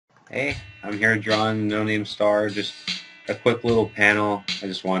Hey, I'm here drawing No Name Star, just a quick little panel. I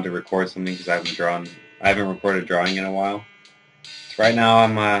just wanted to record something because I haven't recorded drawing in a while. So right now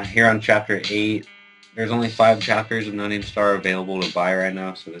I'm here on chapter 8. There's only 5 chapters of No Name Star available to buy right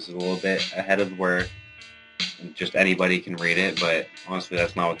now, so this is a little bit ahead of where just anybody can read it, but honestly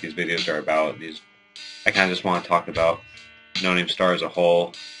that's not what these videos are about. I kind of just want to talk about No Name Star as a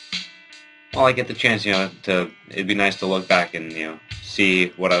whole. Well, I get the chance, it'd be nice to look back and, see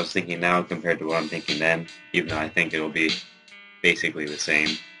what I was thinking now compared to what I'm thinking then, even though I think it'll be basically the same.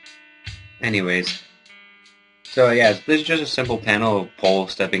 Anyways, so yeah, this is just a simple panel of Paul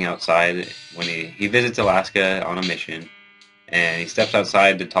stepping outside when he visits Alaska on a mission, and he steps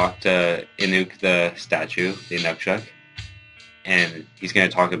outside to talk to Inuk the statue, the Inukshuk, and he's going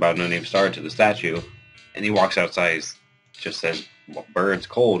to talk about No Name Star to the statue, and he walks outside, just says, well, bird's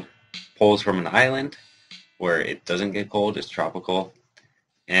cold. Paul's from an island where it doesn't get cold, it's tropical.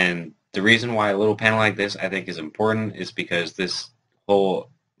 And the reason why a little panel like this I think is important is because this whole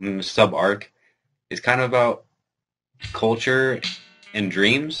sub-arc is kind of about culture and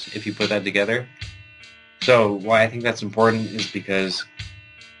dreams, if you put that together. So why I think that's important is because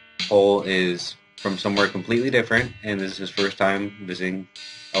Cole is from somewhere completely different, and this is his first time visiting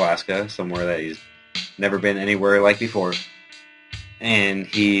Alaska, somewhere that he's never been anywhere like before. And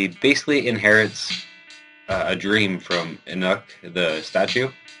he basically inherits a dream from Inuk, the statue.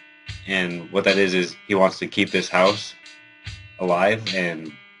 And what that is he wants to keep this house alive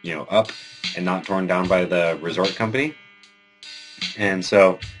and, up and not torn down by the resort company. And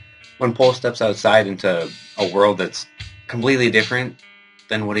so when Paul steps outside into a world that's completely different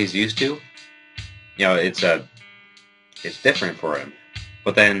than what he's used to, it's different for him.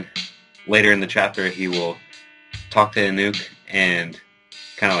 But then later in the chapter, he will talk to Anuk and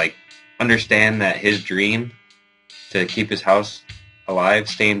kind of like understand that his dream to keep his house alive,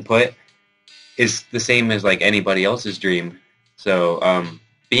 staying put, is the same as like anybody else's dream. So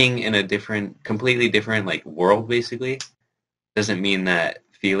being in a completely different like world basically doesn't mean that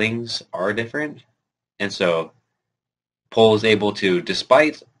feelings are different. And so Paul is able to,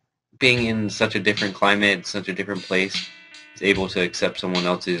 despite being in such a different climate, such a different place, is able to accept someone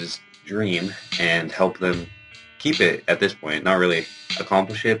else's dream and help them keep it at this point. Not really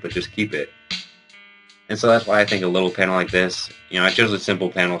accomplish it, but just keep it. And so that's why I think a little panel like this, I chose a simple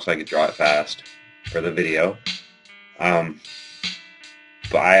panel so I could draw it fast for the video. But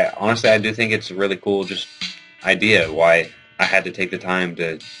I do think it's a really cool just idea why I had to take the time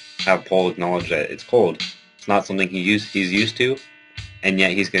to have Paul acknowledge that it's cold. It's not something he's used to, and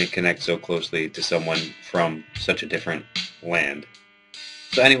yet he's going to connect so closely to someone from such a different land.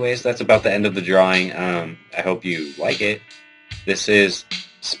 So anyways, that's about the end of the drawing. I hope you like it. This is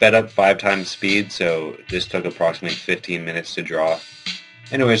sped up 5 times speed, so this took approximately 15 minutes to draw.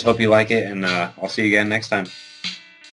 Anyways, hope you like it, and I'll see you again next time.